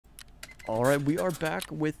Alright, we are back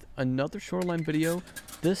with another Shoreline video.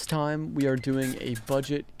 This time we are doing a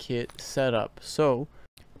budget kit setup. So,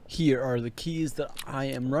 here are the keys that I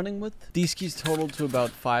am running with. These keys total to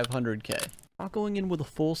about 500k. Not going in with a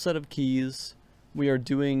full set of keys. We are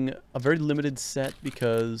doing a very limited set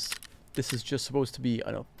because this is just supposed to be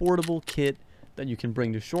an affordable kit that you can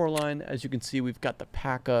bring to Shoreline. As you can see, we've got the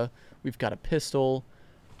PACA, we've got a pistol.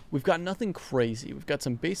 We've got nothing crazy. We've got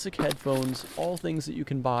some basic headphones, all things that you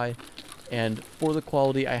can buy. And for the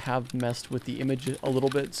quality, I have messed with the image a little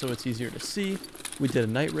bit so it's easier to see. We did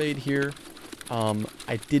a night raid here.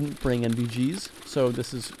 I didn't bring NVGs, so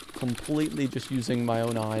this is completely just using my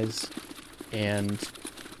own eyes and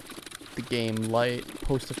the game light,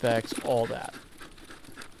 post effects, all that.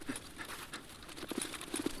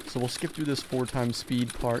 So we'll skip through this 4x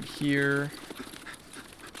speed part here.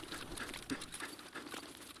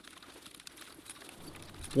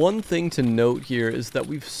 One thing to note here is that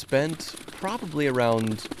we've spent probably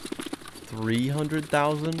around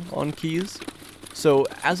 300,000 on keys. So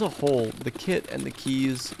as a whole, the kit and the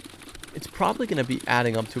keys, it's probably going to be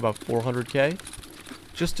adding up to about 400k.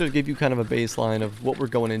 Just to give you kind of a baseline of what we're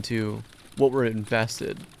going into, what we're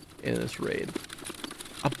invested in this raid.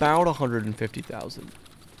 About 150,000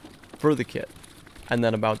 for the kit. And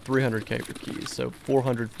then about 300k for keys. So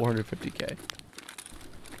 450k.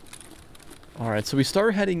 Alright, so we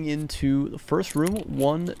start heading into the first room,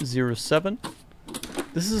 107.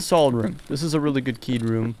 This is a solid room. This is a really good keyed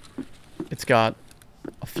room. It's got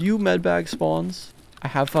a few medbag spawns. I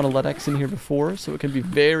have found a Lighthouse in here before, so it can be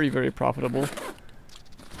very, very profitable.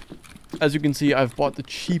 As you can see, I've bought the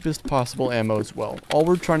cheapest possible ammo as well. All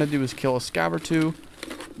we're trying to do is kill a scav or two.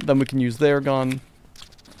 Then we can use their gun.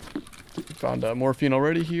 Found morphine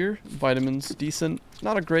already here. Vitamins, decent.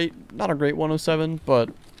 Not a great 107, but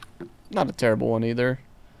not a terrible one either.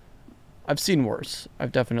 I've seen worse.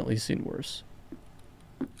 I've definitely seen worse.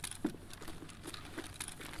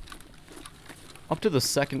 Up to the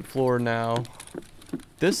second floor now.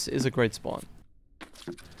 This is a great spawn.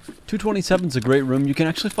 227 is a great room. You can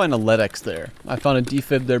actually find a Lighthouse there. I found a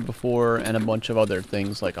defib there before and a bunch of other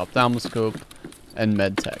things like ophthalmoscope and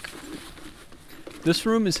medtech. This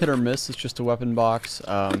room is hit or miss. It's just a weapon box.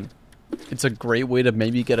 It's a great way to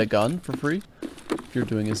maybe get a gun for free if you're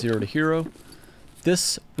doing a 0 to hero.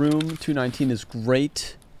 This room, 219, is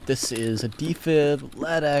great. This is a defib,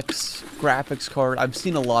 Lighthouse, graphics card. I've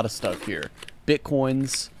seen a lot of stuff here.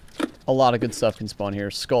 Bitcoins, a lot of good stuff can spawn here.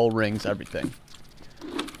 Skull rings, everything.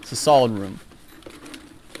 It's a solid room.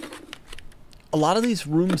 A lot of these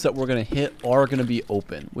rooms that we're going to hit are going to be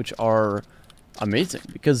open, which are amazing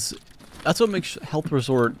because that's what makes Health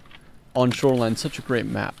Resort on Shoreline such a great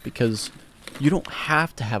map, because you don't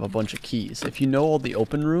have to have a bunch of keys. If you know all the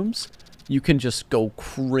open rooms, you can just go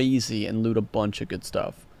crazy and loot a bunch of good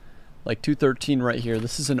stuff. Like 213 right here,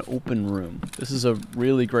 this is an open room. This is a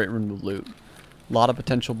really great room to loot. A lot of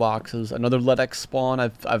potential boxes. Another Lighthouse spawn.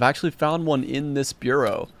 I've actually found one in this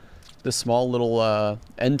bureau. This small little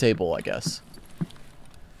end table, I guess.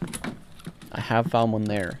 I have found one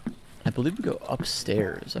there. I believe we go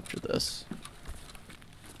upstairs after this.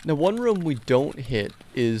 Now, one room we don't hit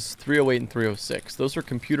is 308 and 306. Those are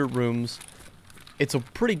computer rooms. It's a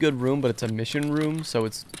pretty good room, but it's a mission room, so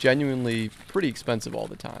it's genuinely pretty expensive all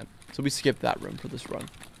the time. So we skip that room for this run.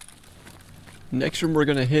 Next room we're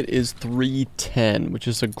going to hit is 310, which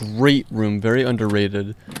is a great room, very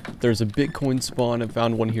underrated. There's a Bitcoin spawn. I've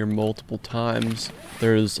found one here multiple times.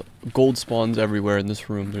 There's gold spawns everywhere in this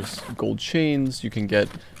room. There's gold chains. You can get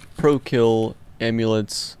pro kill,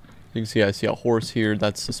 amulets. You can see I see a horse here.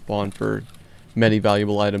 That's the spawn for many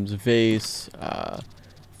valuable items. Vase,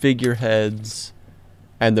 figureheads,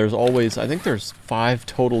 and there's always, I think there's 5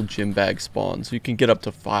 total gym bag spawns. So you can get up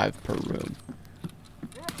to 5 per room.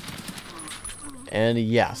 And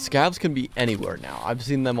yeah, scavs can be anywhere now. I've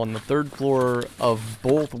seen them on the 3rd floor of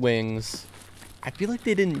both wings. I feel like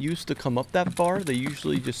they didn't used to come up that far. They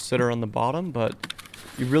usually just sit around the bottom, but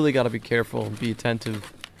you really got to be careful and be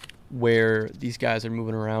attentive where these guys are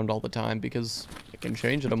moving around all the time, because it can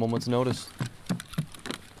change at a moment's notice.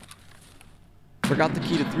 Forgot the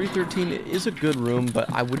key to 313. It is a good room, but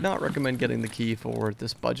I would not recommend getting the key for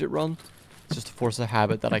this budget run. It's just a force of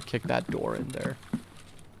habit that I kicked that door in there.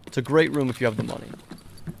 It's a great room if you have the money.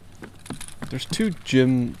 There's two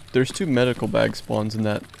medical bag spawns in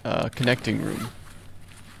that connecting room,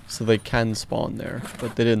 so they can spawn there,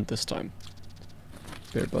 but they didn't this time.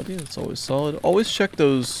 Fair buddy, that's always solid. Always check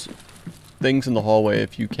those things in the hallway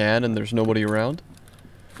if you can and there's nobody around.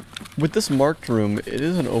 With this marked room, it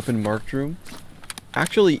is an open marked room.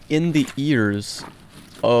 Actually, in the ears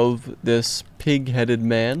of this pig-headed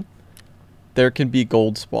man, there can be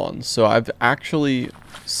gold spawns. So I've actually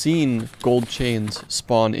seen gold chains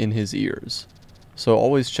spawn in his ears. So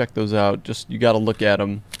always check those out. Just, you gotta look at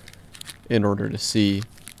them in order to see.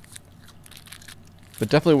 But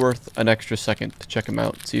definitely worth an extra second to check them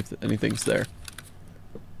out, see if anything's there.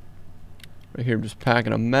 Right here, I'm just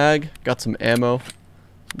packing a mag. Got some ammo.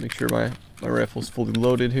 Make sure my rifle's fully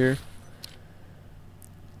loaded here.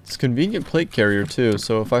 It's a convenient plate carrier too,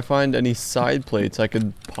 so if I find any side plates, I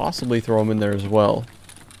could possibly throw them in there as well,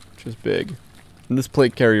 which is big. And this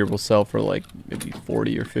plate carrier will sell for like maybe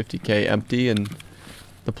 40 or 50k empty, and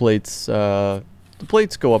the plates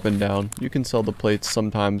go up and down. You can sell the plates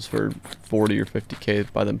sometimes for 40 or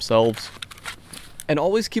 50k by themselves. And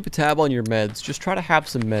always keep a tab on your meds. Just try to have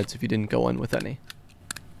some meds if you didn't go in with any.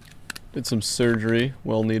 Did some surgery,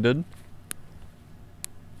 well needed.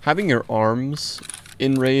 Having your arms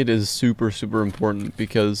in raid is super important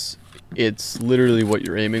because it's literally what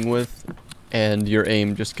you're aiming with, and your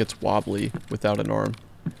aim just gets wobbly without an arm.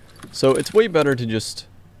 So it's way better to just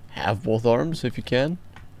have both arms if you can.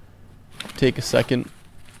 Take a second,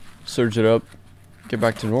 surge it up, get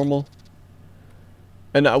back to normal.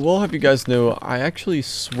 And I will have you guys know, I actually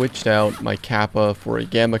switched out my Kappa for a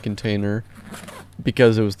Gamma container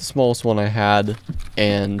because it was the smallest one I had,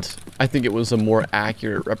 and I think it was a more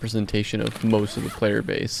accurate representation of most of the player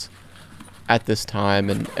base at this time,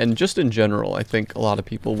 and just in general. I think a lot of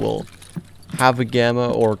people will have a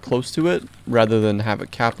Gamma or close to it rather than have a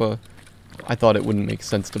Kappa. I thought it wouldn't make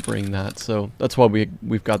sense to bring that, so that's why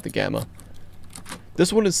we've got the Gamma.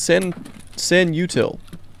 This one is San Util,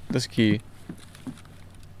 this key.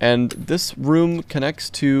 And this room connects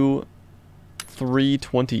to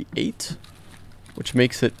 328, which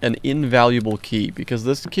makes it an invaluable key, because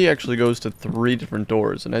this key actually goes to 3 different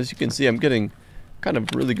doors. And as you can see, I'm getting kind of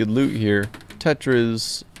really good loot here.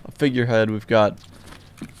 Tetras, a figurehead, we've got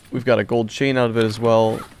a gold chain out of it as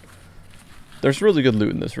well. There's really good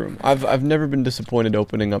loot in this room. I've never been disappointed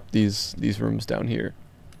opening up these rooms down here.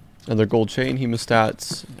 Another gold chain.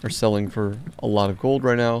 Hemostats are selling for a lot of gold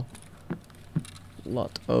right now.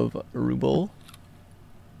 Lot of ruble.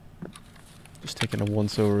 Just taking a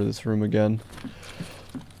once over this room again.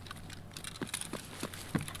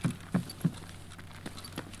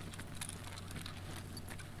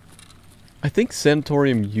 I think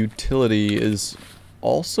Sanatorium Utility is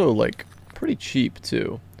also like pretty cheap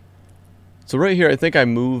too. So right here, I think I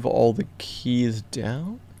move all the keys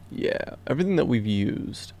down. Yeah, everything that we've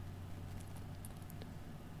used.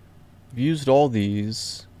 We've used all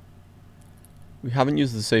these. We haven't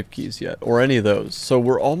used the safe keys yet, or any of those. So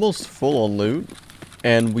we're almost full on loot,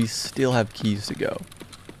 and we still have keys to go.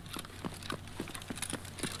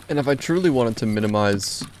 And if I truly wanted to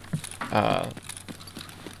minimize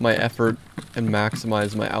my effort and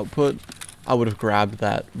maximize my output, I would have grabbed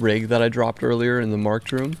that rig that I dropped earlier in the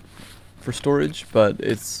marked room for storage, but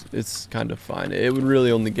it's kind of fine. It would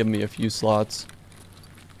really only give me a few slots.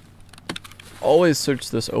 Always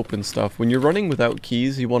search this open stuff. When you're running without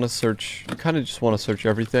keys, you want to search, you kind of just want to search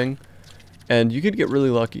everything, and you could get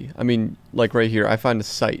really lucky. I mean, like right here, I find a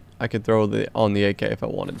sight I could throw on the AK if I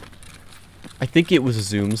wanted. I think it was a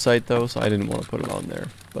zoom sight though, so I didn't want to put it on there,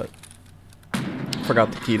 but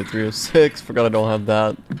forgot the key to 306, forgot I don't have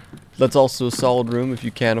that. That's also a solid room if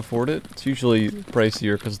you can afford it. It's usually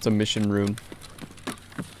pricier because it's a mission room.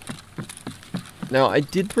 Now, I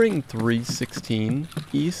did bring 316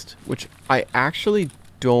 East, which I actually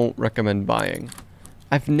don't recommend buying.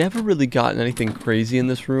 I've never really gotten anything crazy in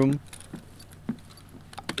this room.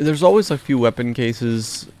 There's always a few weapon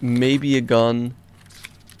cases, maybe a gun,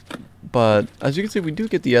 but as you can see, we do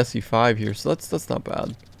get the SE5 here, so that's not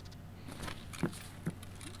bad.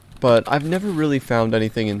 But I've never really found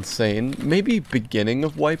anything insane. Maybe beginning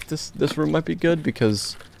of wipe this room might be good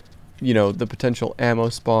because, you know, the potential ammo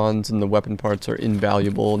spawns and the weapon parts are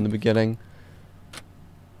invaluable in the beginning.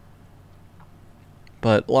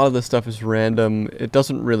 But a lot of this stuff is random. It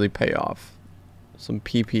doesn't really pay off. Some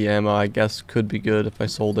PP ammo, I guess, could be good if I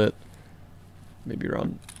sold it. Maybe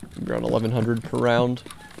around 1100 per round.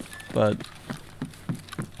 But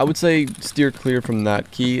I would say steer clear from that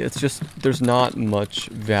key. It's just, there's not much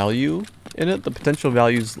value in it. The potential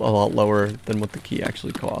value is a lot lower than what the key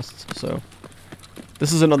actually costs. So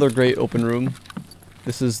this is another great open room.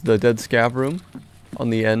 This is the dead scav room on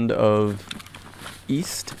the end of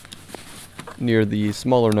East, near the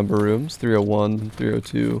smaller number rooms, 301,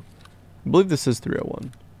 302. I believe this is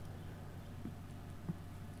 301.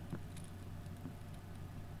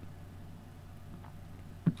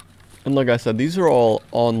 And like I said, these are all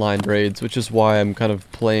online raids, which is why I'm kind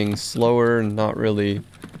of playing slower and not really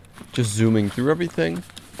just zooming through everything.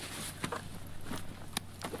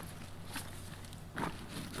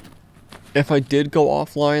 if I did go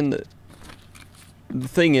offline, the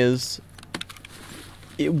thing is,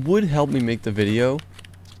 it would help me make the video,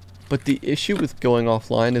 but the issue with going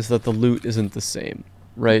offline is that the loot isn't the same,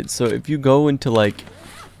 right? So if you go into, like,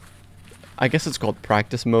 I guess it's called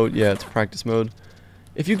practice mode. Yeah, it's practice mode.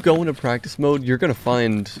 If you go into practice mode, you're gonna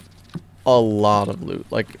find a lot of loot,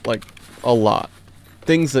 like a lot.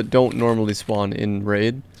 Things that don't normally spawn in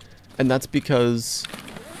raid, and that's because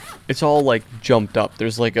it's all like jumped up.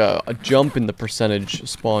 There's like a jump in the percentage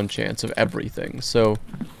spawn chance of everything. So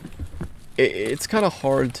it's kind of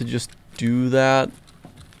hard to just do that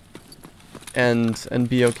and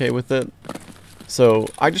be okay with it. So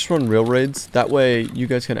I just run real raids. That way you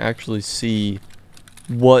guys can actually see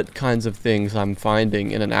what kinds of things I'm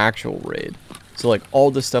finding in an actual raid. So like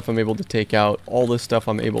all this stuff I'm able to take out, all this stuff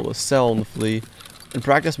I'm able to sell in the flea. In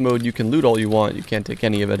practice mode, you can loot all you want. You can't take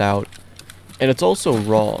any of it out. And it's also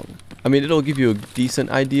wrong. I mean, it'll give you a decent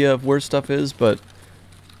idea of where stuff is, but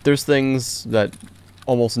there's things that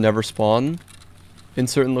almost never spawn in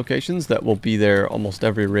certain locations that will be there almost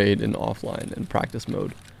every raid in offline in practice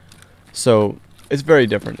mode. So it's very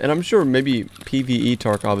different. And I'm sure maybe PvE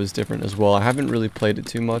Tarkov is different as well. I haven't really played it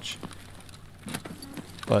too much.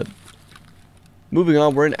 But moving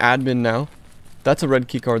on, we're in admin now. That's a red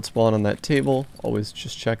keycard spawn on that table. Always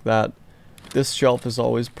just check that. This shelf is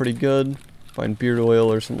always pretty good. Find beard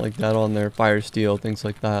oil or something like that on there. Fire steel, things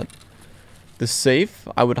like that. The safe,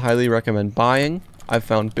 I would highly recommend buying. I've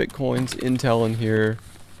found bitcoins, intel in here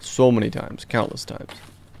so many times, countless times.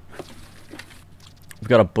 We've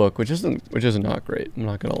got a book, which isn't not great. I'm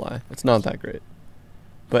not gonna lie, it's not that great.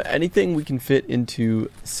 But anything we can fit into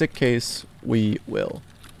sick case, we will.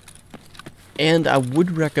 And I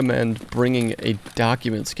would recommend bringing a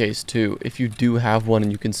documents case too, if you do have one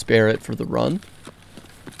and you can spare it for the run.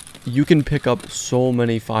 You can pick up so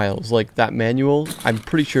many files, like that manual, I'm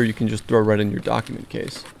pretty sure you can just throw right in your document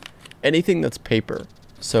case. Anything that's paper,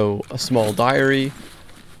 so a small diary,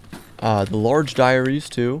 the large diaries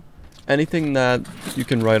too, anything that you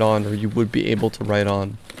can write on or you would be able to write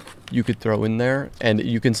on, you could throw in there and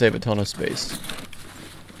you can save a ton of space.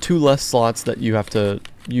 2 less slots that you have to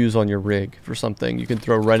use on your rig for something, you can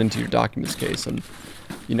throw right into your documents case and,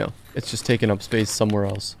 you know, it's just taking up space somewhere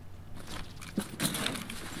else.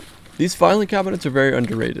 These filing cabinets are very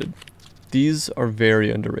underrated. These are very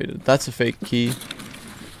underrated. That's a fake key,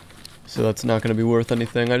 so that's not going to be worth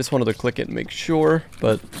anything. I just wanted to click it and make sure,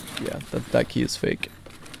 but yeah, that key is fake.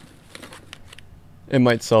 It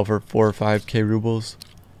might sell for 4 or 5k rubles.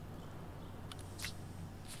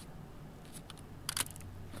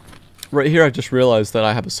 Right here I just realized that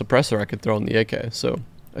I have a suppressor I could throw in the AK, so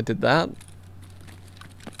I did that.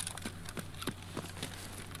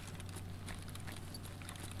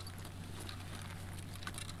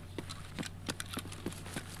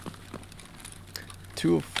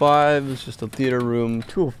 .205 is just a theater room.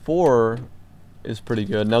 .204 is pretty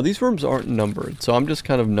good. Now these rooms aren't numbered, so I'm just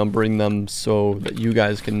kind of numbering them so that you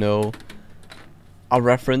guys can know a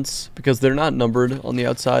reference, because they're not numbered on the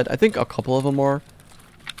outside. I think a couple of them are,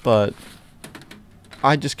 but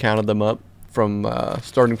I just counted them up from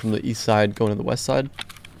starting from the east side going to the west side.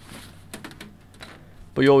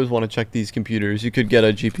 But you always want to check these computers. You could get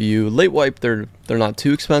a GPU late wipe. They're not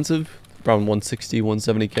too expensive, around 160,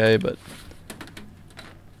 170k, but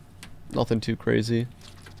nothing too crazy.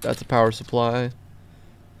 That's a power supply.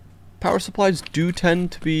 Power supplies do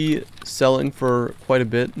tend to be selling for quite a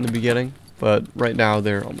bit in the beginning, but right now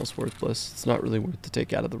they're almost worthless. It's not really worth to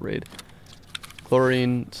take out of the raid.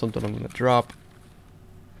 Chlorine, something I'm going to drop.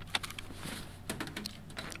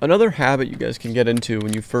 Another habit you guys can get into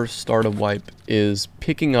when you first start a wipe is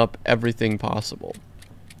picking up everything possible.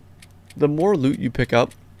 The more loot you pick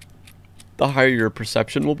up, the higher your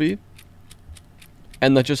perception will be.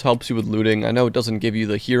 And that just helps you with looting. I know it doesn't give you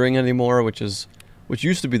the hearing anymore, which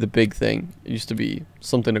used to be the big thing. It used to be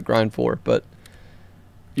something to grind for, but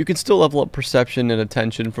you can still level up perception and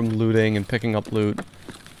attention from looting and picking up loot,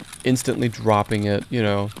 instantly dropping it, you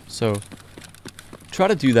know. So try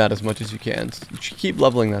to do that as much as you can. Keep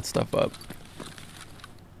leveling that stuff up.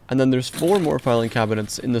 And then there's 4 more filing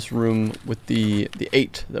cabinets in this room with the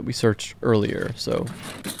 8 that we searched earlier. So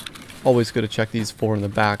always good to check these 4 in the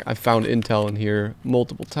back. I found intel in here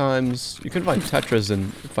multiple times. You can find tetras in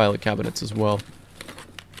filing cabinets as well.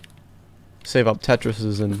 Save up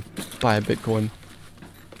tetrases and buy a Bitcoin.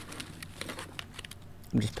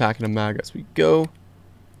 I'm just packing a mag as we go.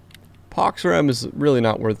 Pox RAM is really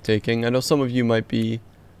not worth taking. I know some of you might be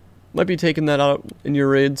taking that out in your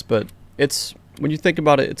raids, but it's, when you think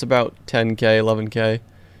about it, it's about 10k, 11k.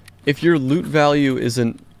 If your loot value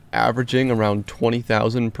isn't averaging around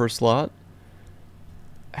 20,000 per slot,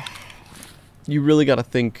 you really got to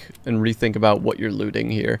think and rethink about what you're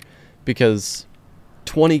looting here, because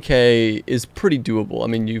 20k is pretty doable. I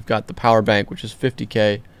mean, you've got the power bank, which is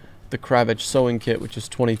 50k, the Kravich sewing kit, which is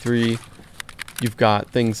 23. You've got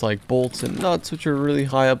things like bolts and nuts, which are really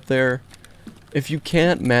high up there. If you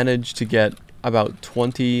can't manage to get about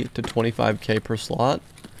 20 to 25k per slot,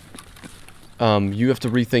 you have to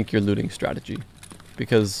rethink your looting strategy,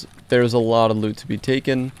 because there's a lot of loot to be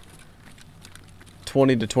taken.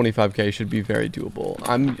 20 to 25k should be very doable.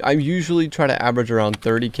 I usually try to average around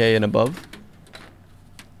 30k and above.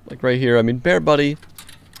 Like right here, I mean, Bear Buddy,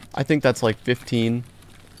 I think that's like 15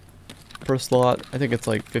 per slot. I think it's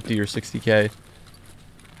like 50 or 60k.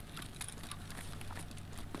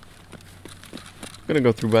 I'm gonna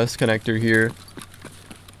go through West Connector here.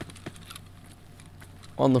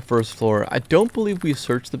 On the first floor, I don't believe we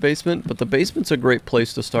searched the basement, but the basement's a great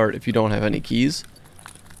place to start if you don't have any keys.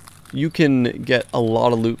 You can get a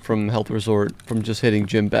lot of loot from Health Resort from just hitting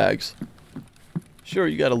gym bags. Sure,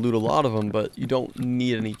 you gotta loot a lot of them, but you don't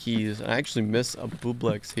need any keys. I actually miss a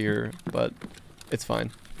Booblex here, but it's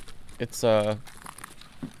fine. It's, I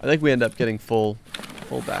think we end up getting full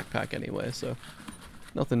backpack anyway, so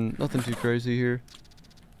nothing too crazy here.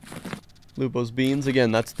 Lupo's Beans,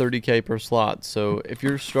 again, that's 30k per slot, so if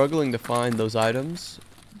you're struggling to find those items,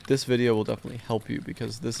 this video will definitely help you,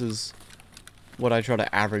 because this is what I try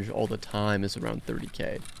to average all the time, is around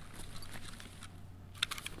 30k.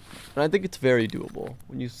 And I think it's very doable.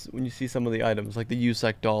 When you see some of the items, like the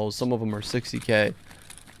USEC dolls, some of them are 60k,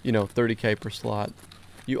 you know, 30k per slot.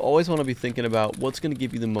 You always want to be thinking about what's going to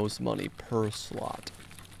give you the most money per slot.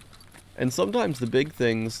 And sometimes the big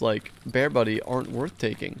things like Bear Buddy aren't worth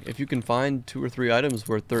taking. If you can find 2 or 3 items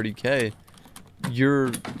worth 30k,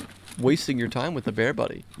 you're wasting your time with the Bear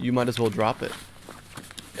Buddy. You might as well drop it.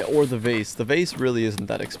 Or the vase. The vase really isn't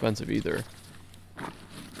that expensive either.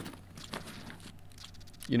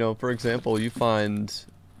 You know, for example, you find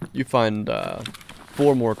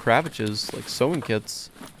 4 more Kraviches, like sewing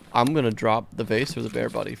kits. I'm gonna drop the vase or the Bear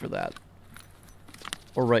Buddy for that.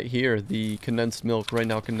 Or right here, the condensed milk. Right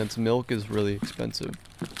now, condensed milk is really expensive.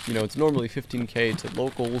 You know, it's normally 15k to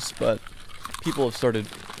locals, but people have started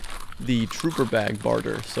the trooper bag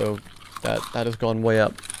barter, so that has gone way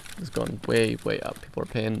up. It's gone way up. People are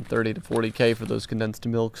paying 30 to 40k for those condensed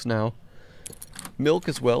milks now. Milk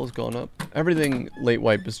as well has gone up. Everything late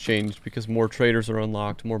wipe has changed because more traders are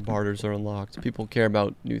unlocked, more barters are unlocked. People care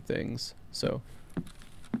about new things. So,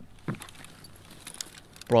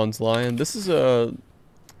 Bronze Lion. This is a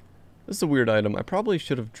weird item. I probably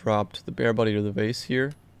should have dropped the Bear Buddy or the vase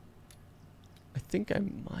here. I think I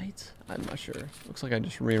might. I'm not sure. Looks like I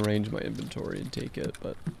just rearranged my inventory and take it,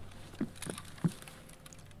 but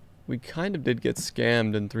we kind of did get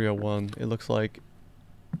scammed in 301. It looks like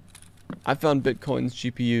I found Bitcoins,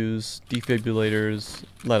 GPUs, defibrillators,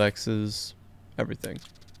 LEDXs, everything.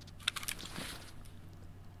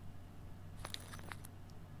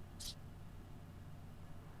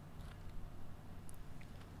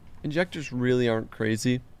 Injectors really aren't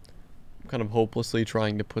crazy. I'm kind of hopelessly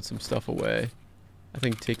trying to put some stuff away. I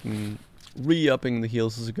think re-upping the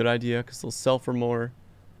heals is a good idea because they'll sell for more.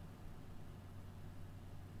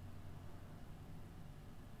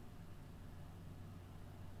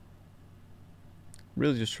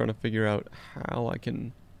 Really just trying to figure out how I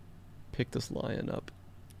can pick this lion up.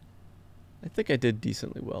 I think I did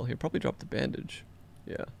decently well here. Probably dropped the bandage.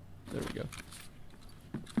 Yeah, there we go.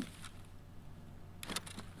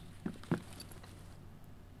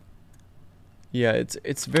 Yeah,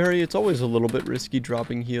 it's always a little bit risky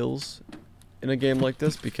dropping heals in a game like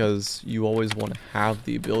this because you always want to have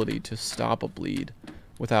the ability to stop a bleed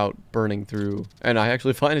without burning through. And I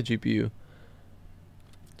actually find a GPU.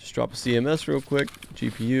 Just drop a CMS real quick,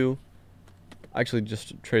 GPU. I actually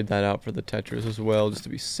just trade that out for the Tetris as well, just to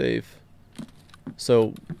be safe.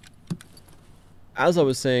 So, as I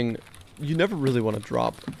was saying, you never really want to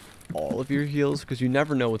drop all of your heals because you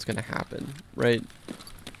never know what's going to happen, right?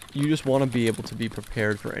 You just want to be able to be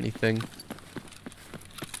prepared for anything.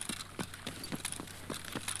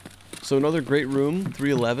 So another great room,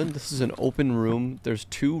 311. This is an open room. There's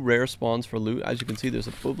 2 rare spawns for loot. As you can see, there's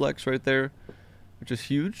a Bublex right there, which is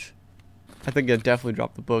huge. I think I definitely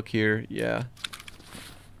dropped the book here. Yeah.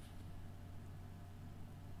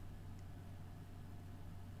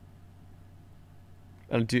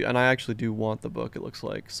 And I actually do want the book, it looks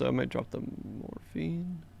like. So I might drop the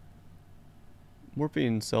morphine.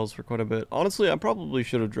 Morphine sells for quite a bit. Honestly, I probably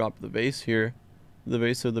should have dropped the vase here. The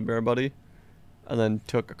vase of the Bear Buddy. And then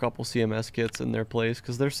took a couple CMS kits in their place.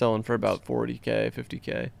 Because they're selling for about 40k,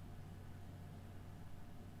 50k.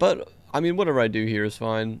 But, I mean, whatever I do here is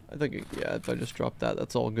fine. I think, yeah, if I just drop that,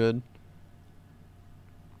 that's all good.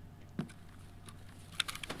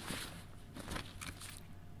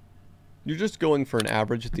 You're just going for an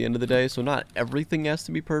average at the end of the day, so not everything has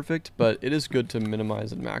to be perfect, but it is good to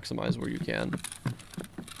minimize and maximize where you can.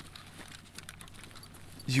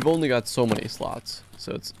 You've only got so many slots,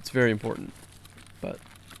 so it's very important. But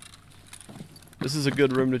this is a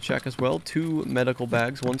good room to check as well. 2 medical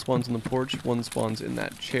bags. One spawns on the porch, one spawns in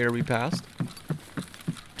that chair we passed.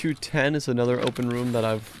 210 is another open room that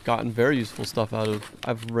I've gotten very useful stuff out of.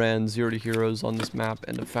 I've ran 0 to heroes on this map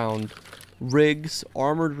and have found rigs,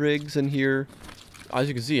 armored rigs in here. As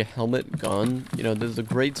you can see, a helmet, gun. You know, this is a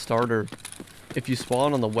great starter. If you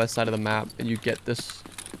spawn on the west side of the map and you get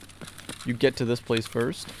to this place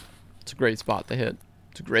first, it's a great spot to hit.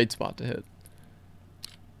 It's a great spot to hit.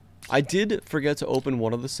 I did forget to open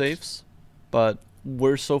one of the safes, but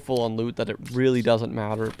we're so full on loot that it really doesn't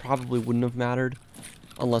matter. It probably wouldn't have mattered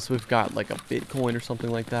unless we've got like a Bitcoin or something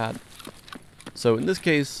like that. So in this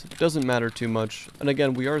case, it doesn't matter too much. And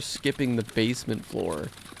again, we are skipping the basement floor,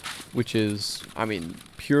 which is, I mean,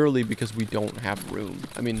 purely because we don't have room.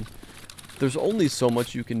 I mean, there's only so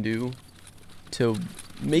much you can do to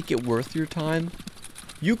make it worth your time.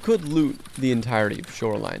 You could loot the entirety of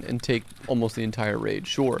Shoreline and take almost the entire raid,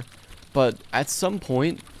 sure. But at some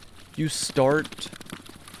point, you start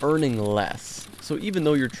earning less. So even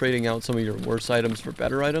though you're trading out some of your worse items for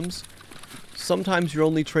better items, sometimes you're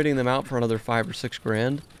only trading them out for another 5 or 6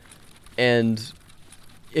 grand. And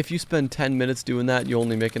if you spend 10 minutes doing that, you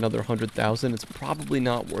only make another 100,000. It's probably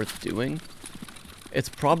not worth doing. It's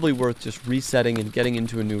probably worth just resetting and getting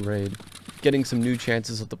into a new raid, getting some new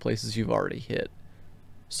chances at the places you've already hit.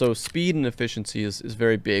 So speed and efficiency is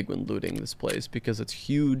very big when looting this place because it's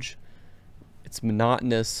huge, it's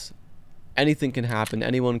monotonous, anything can happen,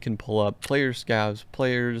 anyone can pull up, players, scavs,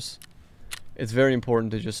 players. It's very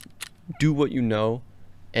important to just do what you know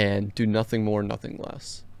and do nothing more, nothing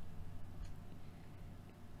less.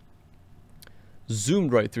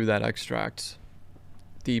 Zoomed right through that extract.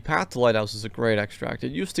 The path to Lighthouse is a great extract.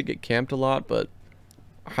 It used to get camped a lot, but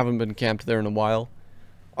I haven't been camped there in a while.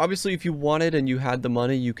 Obviously, if you wanted and you had the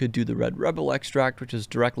money, you could do the Red Rebel extract, which is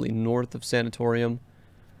directly north of Sanatorium.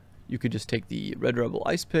 You could just take the Red Rebel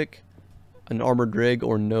ice pick, an armored rig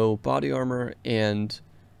or no body armor, and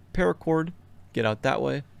paracord, get out that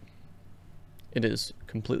way. It is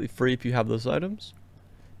completely free if you have those items,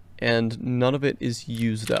 and none of it is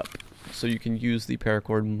used up, so you can use the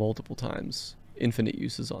paracord multiple times. Infinite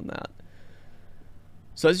uses on that.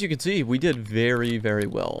 So as you can see, we did very, very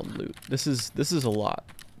well on loot. This is a lot.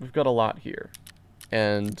 We've got a lot here,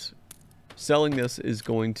 and selling this is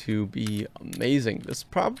going to be amazing. This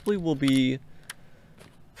probably will be,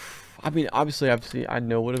 I mean, obviously I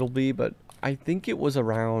know what it'll be, but I think it was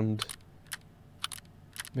around,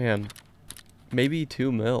 man, maybe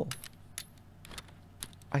 2 mil.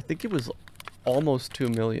 I think it was almost 2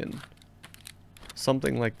 million,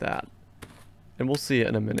 something like that. And we'll see it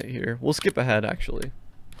in a minute here. We'll skip ahead, actually.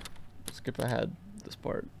 Skip ahead this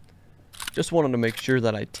part. Just wanted to make sure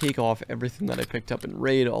that I take off everything that I picked up in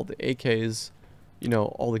raid, all the AKs, you know,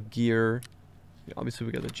 all the gear. Obviously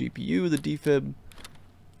we got the GPU, the defib,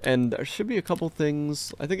 and there should be a couple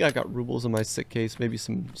things. I think I got rubles in my sick case, maybe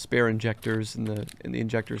some spare injectors in the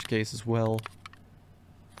injectors case as well.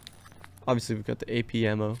 Obviously we've got the AP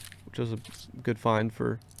ammo, which was a good find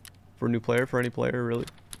for a new player, for any player really.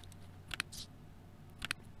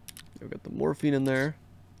 We've got the morphine in there.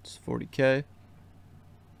 It's 40k.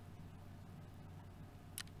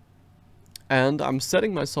 And I'm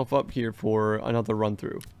setting myself up here for another run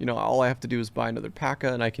through. You know, all I have to do is buy another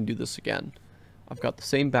P.A.K.A. and I can do this again. I've got the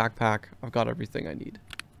same backpack. I've got everything I need.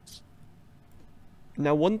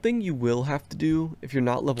 Now, one thing you will have to do if you're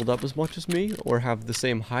not leveled up as much as me or have the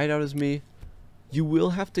same hideout as me, you will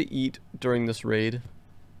have to eat during this raid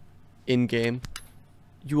in-game.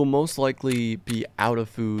 You will most likely be out of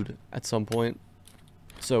food at some point,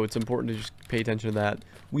 so it's important to just pay attention to that.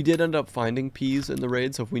 We did end up finding peas in the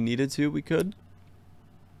raid, so if we needed to, we could.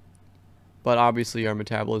 But obviously our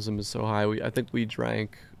metabolism is so high, I think we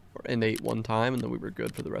drank and ate one time, and then we were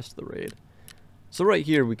good for the rest of the raid. So right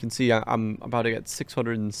here we can see I'm about to get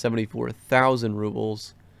 674,000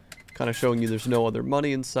 rubles, kind of showing you there's no other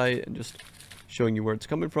money in sight, and just showing you where it's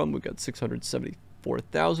coming from. We've got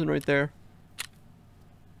 674,000 right there.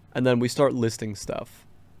 And then we start listing stuff.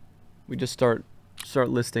 We just start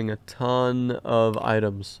listing a ton of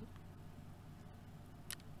items.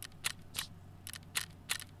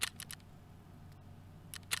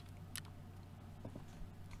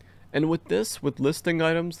 And with listing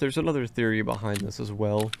items, there's another theory behind this as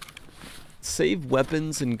well. Save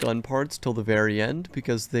weapons and gun parts till the very end,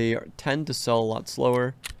 because they tend to sell a lot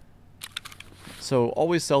slower. So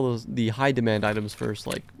always sell the high demand items first,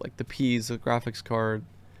 like the Ps, the graphics card,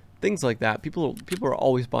 things like that. People are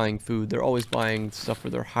always buying food. They're always buying stuff for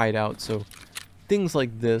their hideout. So things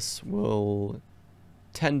like this will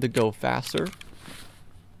tend to go faster.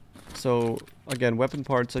 So again, weapon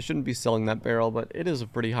parts, I shouldn't be selling that barrel, but it is a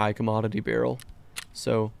pretty high commodity barrel.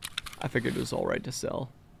 So I figured it was alright to sell.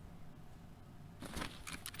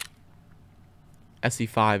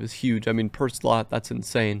 SE5 is huge. I mean, per slot, that's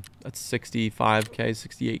insane. That's 65k,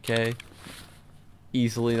 68k.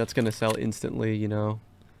 Easily, that's going to sell instantly, you know.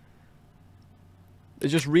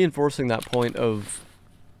 It's just reinforcing that point of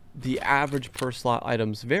the average per slot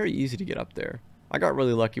items, very easy to get up there. I got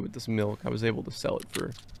really lucky with this milk. I was able to sell it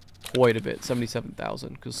for quite a bit,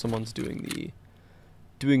 77,000, because someone's doing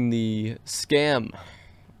the scam,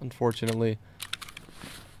 unfortunately.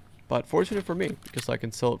 But fortunate for me, because I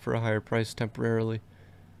can sell it for a higher price temporarily.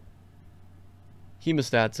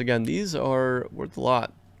 Hemostats, again, these are worth a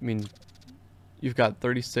lot. I mean, you've got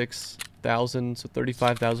 36,000, so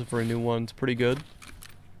 35,000 for a new one. It's pretty good.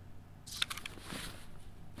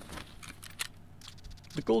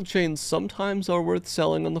 The gold chains sometimes are worth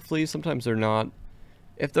selling on the flea, sometimes they're not.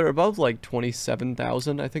 If they're above like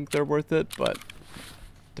 27,000, I think they're worth it, but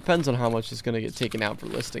depends on how much is going to get taken out for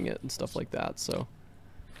listing it and stuff like that, so.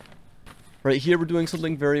 Right here, we're doing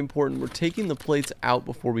something very important. We're taking the plates out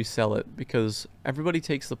before we sell it, because everybody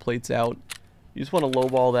takes the plates out. You just want to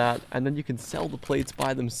lowball that, and then you can sell the plates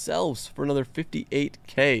by themselves for another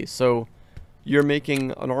 58k. So you're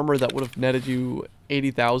making an armor that would have netted you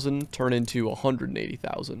 80,000 turn into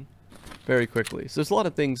 180,000 very quickly. So there's a lot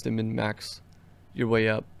of things to min-max your way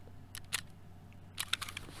up.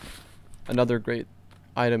 Another great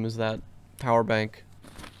item is that power bank.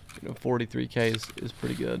 You know, 43k is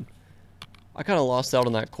pretty good. I kind of lost out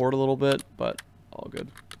on that cord a little bit, but all good.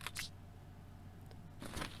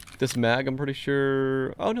 This mag, I'm pretty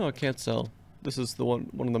sure. Oh no, it can't sell. This is the one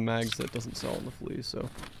of the mags that doesn't sell on the flea, so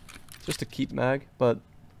just a keep mag. But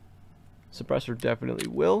suppressor definitely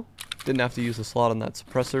will. Didn't have to use a slot on that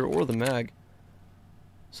suppressor or the mag,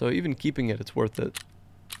 so even keeping it, it's worth it.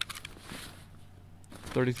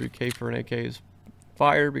 33k for an AK is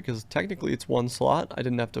fire because technically it's one slot. I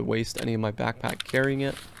didn't have to waste any of my backpack carrying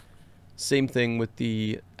it. Same thing with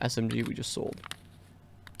the SMG we just sold.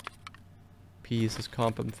 P is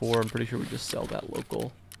comp M4. I'm pretty sure we just sell that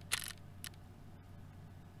local.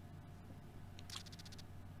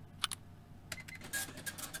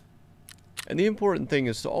 And the important thing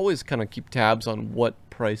is to always kind of keep tabs on what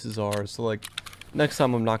prices are. So like next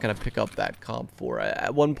time I'm not going to pick up that comp 4.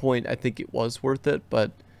 At one point I think it was worth it,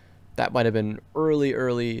 but that might have been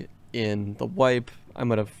early in the wipe. I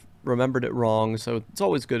might have remembered it wrong, so it's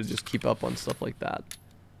always good to just keep up on stuff like that.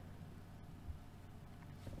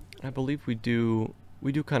 I believe we do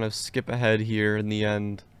kind of skip ahead here in the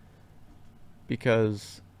end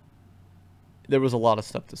because there was a lot of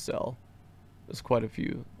stuff to sell. There's quite a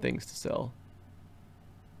few things to sell.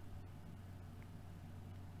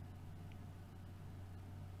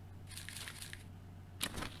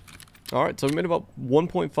 Alright, so we made about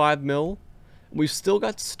 1.5 mil. We've still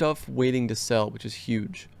got stuff waiting to sell, which is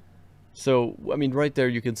huge. So, I mean, right there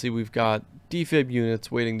you can see we've got defib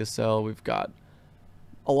units waiting to sell. We've got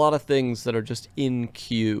a lot of things that are just in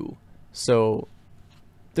queue. So,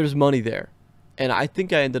 there's money there. And I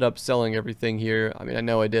think I ended up selling everything here. I mean, I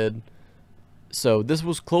know I did. So, this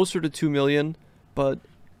was closer to 2 million. But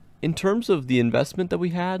in terms of the investment that we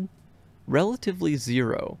had, relatively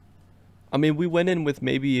zero. I mean, we went in with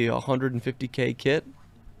maybe a 150k kit.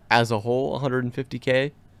 As a whole,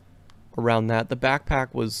 150k. Around that. The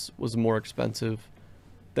backpack was more expensive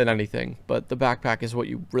than anything, but the backpack is what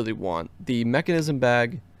you really want. The mechanism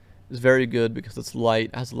bag is very good because it's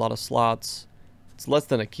light, has a lot of slots. It's less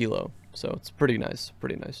than a kilo, so it's pretty nice,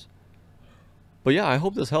 But yeah, I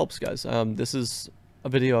hope this helps, guys. This is a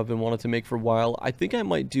video I've been wanting to make for a while. I think I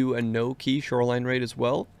might do a no-key shoreline raid as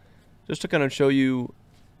well, just to kind of show you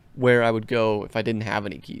where I would go if I didn't have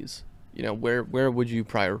any keys. You know, where would you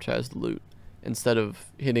prioritize the loot? Instead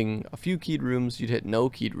of hitting a few keyed rooms, you'd hit no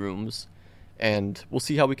keyed rooms. And we'll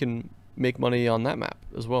see how we can make money on that map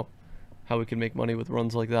as well. How we can make money with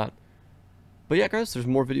runs like that. But yeah, guys, there's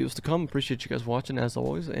more videos to come. Appreciate you guys watching as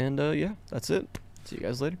always. And yeah, that's it. See you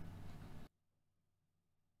guys later.